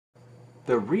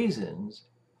The reasons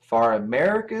for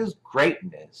America's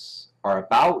greatness are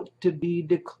about to be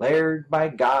declared by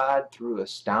God through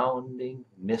astounding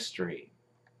mystery.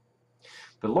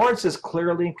 The Lord says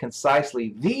clearly and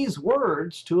concisely these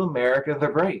words to America the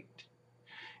Great.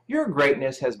 Your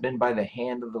greatness has been by the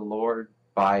hand of the Lord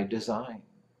by design.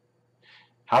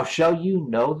 How shall you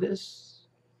know this?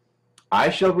 I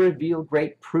shall reveal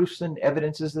great proofs and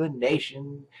evidences to the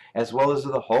nation as well as to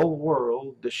the whole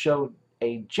world to show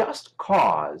a just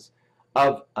cause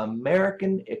of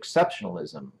American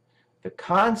exceptionalism, the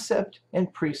concept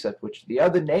and precept which the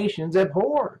other nations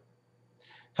abhor.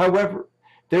 However,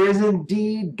 there is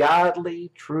indeed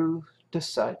godly truth to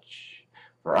such,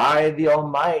 for I, the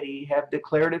Almighty, have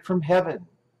declared it from heaven.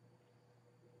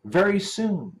 Very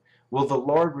soon will the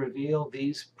Lord reveal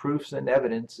these proofs and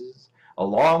evidences,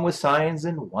 along with signs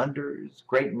and wonders,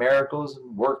 great miracles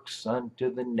and works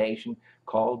unto the nation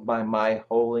called by my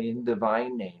holy and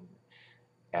divine name,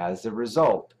 as a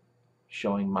result,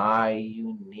 showing my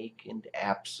unique and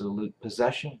absolute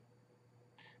possession.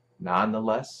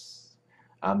 Nonetheless,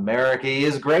 America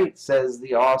is great, says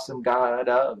the awesome God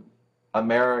of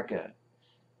America.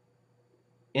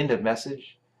 End of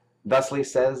message. Thusly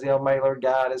says the Almighty Lord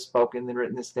God has spoken and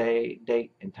written this day,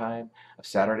 date, and time of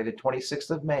Saturday the 26th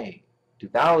of May,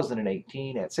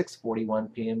 2018 at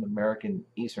 6:41 p.m. American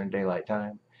Eastern Daylight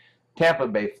Time, Tampa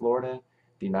Bay, Florida,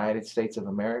 the United States of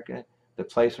America, the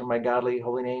place where my godly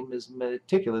holy name is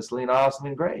meticulously and awesome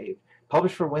engraved.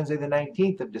 Published for Wednesday the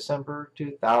 19th of December,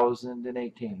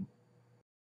 2018.